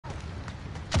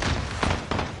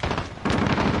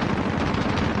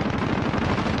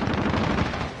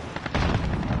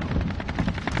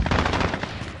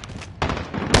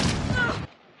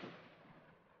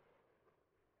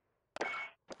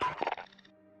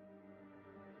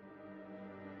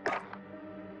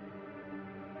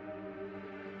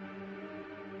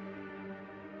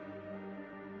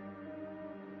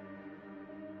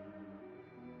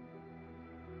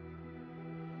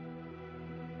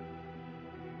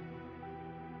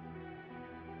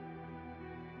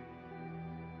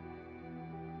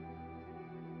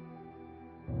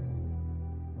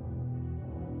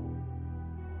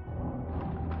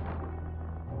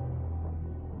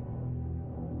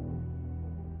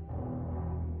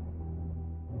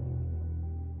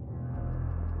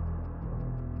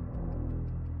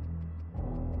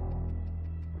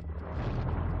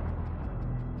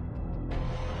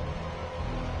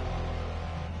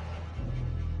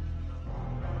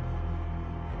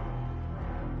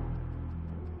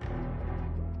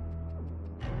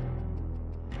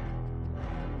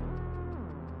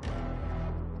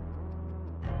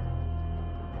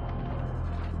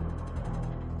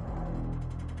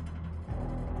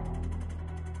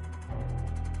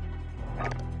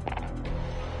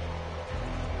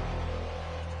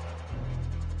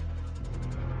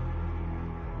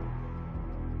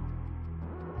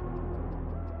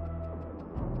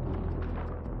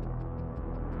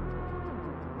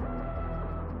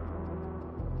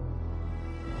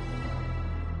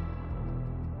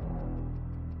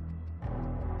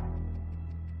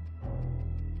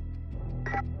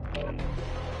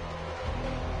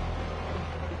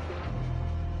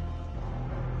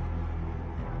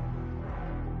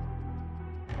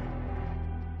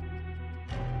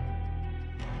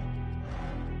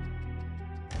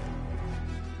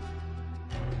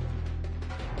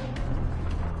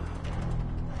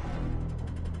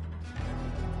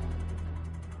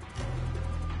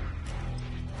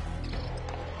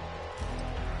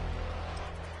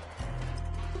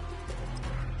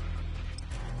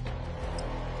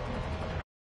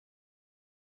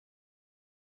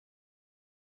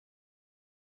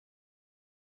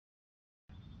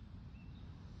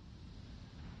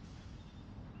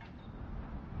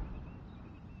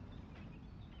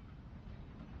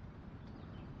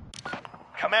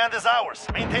Command is ours.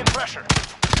 Maintain pressure.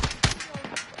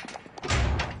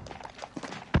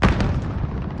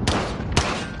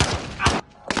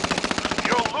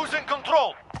 You're losing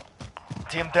control.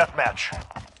 Team deathmatch.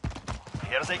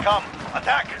 Here they come.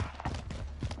 Attack!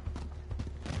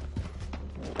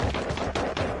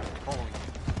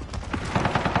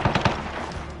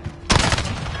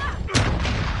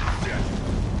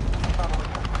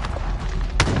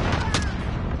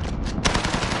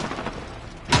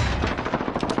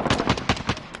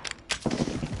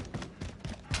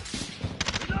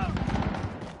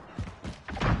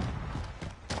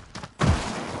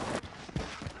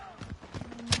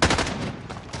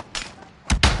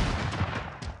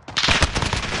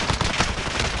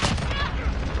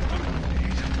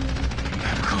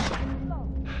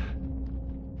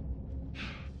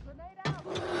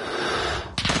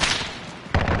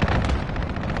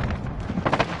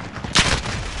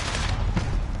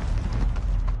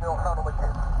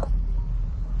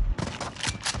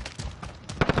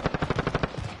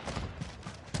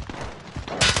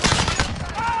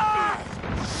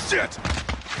 Shit!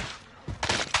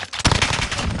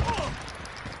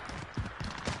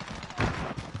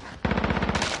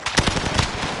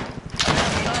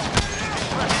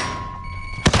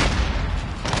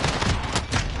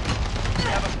 We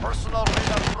have a personal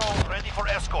radar drone ready for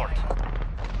escort.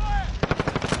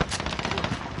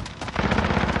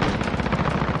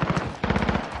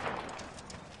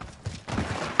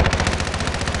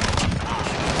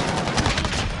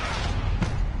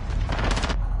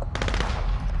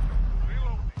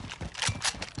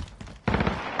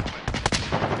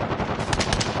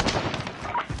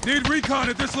 Need recon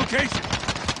at this location.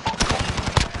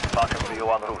 Falcon 3 en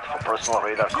route for personal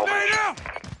radar coverage. Now!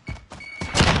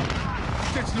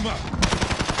 Stitch them up.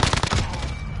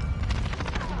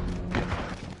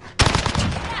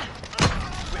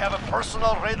 We have a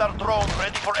personal radar drone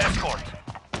ready for escort.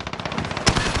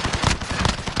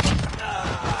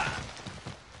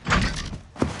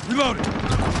 Reloading.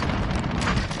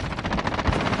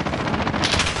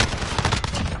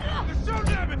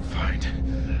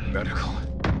 Find medical.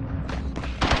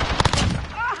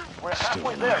 We're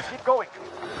halfway there. Keep going.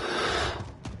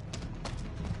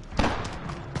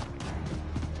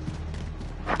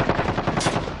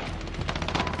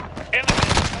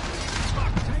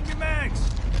 Take your mags.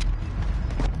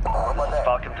 This is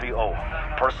Falcon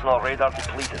 3-0. Personal radar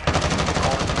depleted.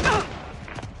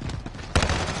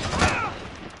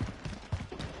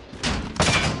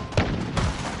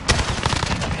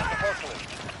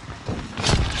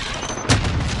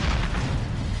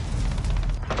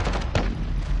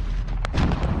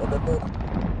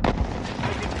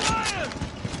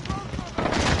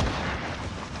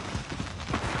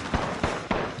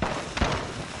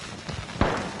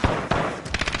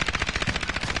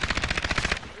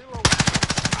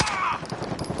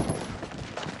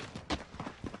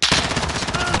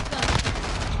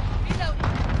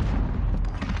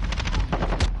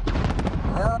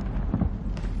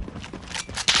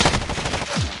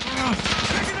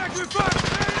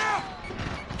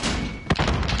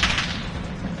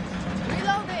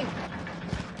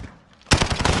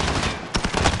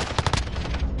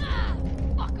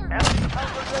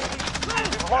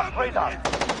 Radar.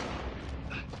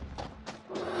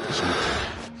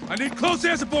 I need close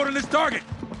air support on this target.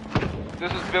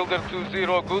 This is Builder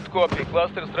 2-0. Good copy.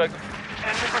 Cluster strike.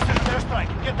 Enemy precision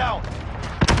airstrike. Get down.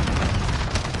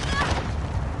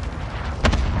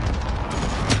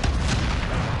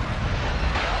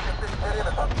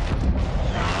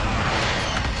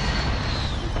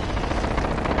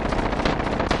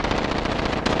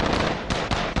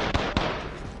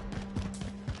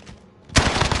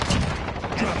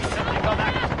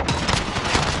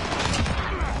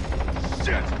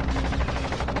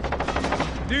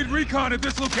 Need recon at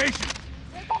this location.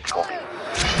 Copy.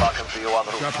 Falcon 3 en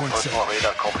route. Drop one Personal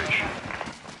radar coverage.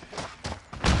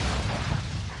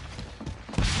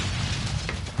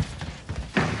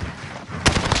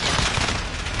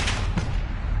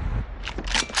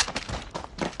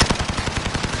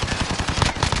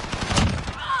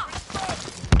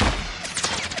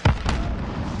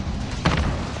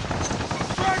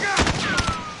 Frag out!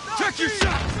 Check your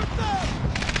shots!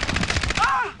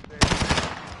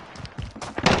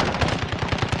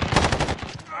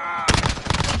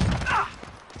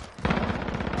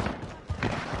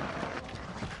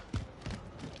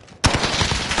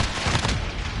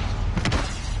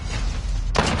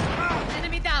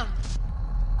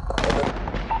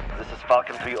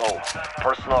 Falcon 3-0.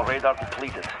 Personal radar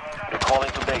depleted.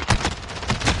 Recalling to base.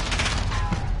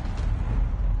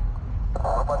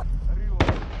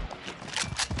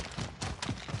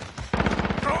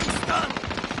 Drone stun!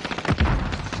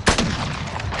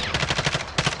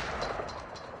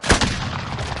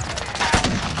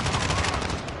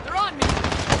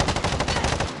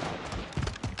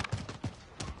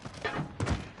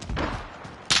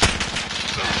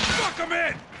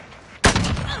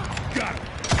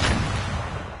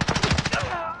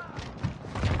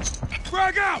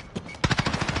 Frag out!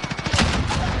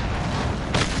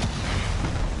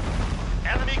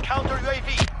 Enemy counter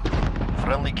UAV.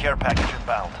 Friendly care package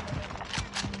inbound.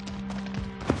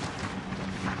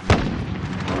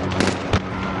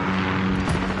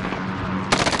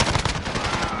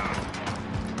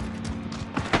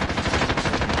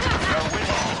 We are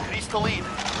winning. Increase the lead.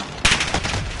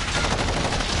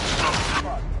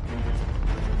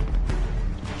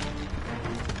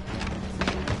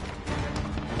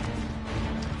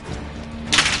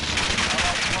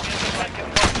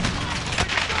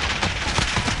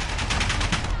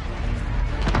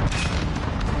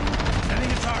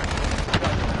 Sending a target.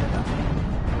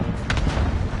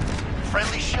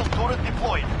 Friendly shield turret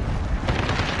deployed.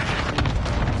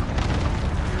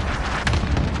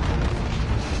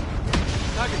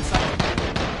 Target sighted.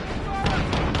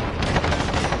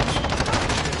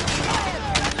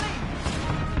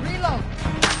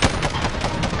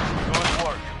 Good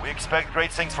work. We expect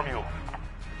great things from you.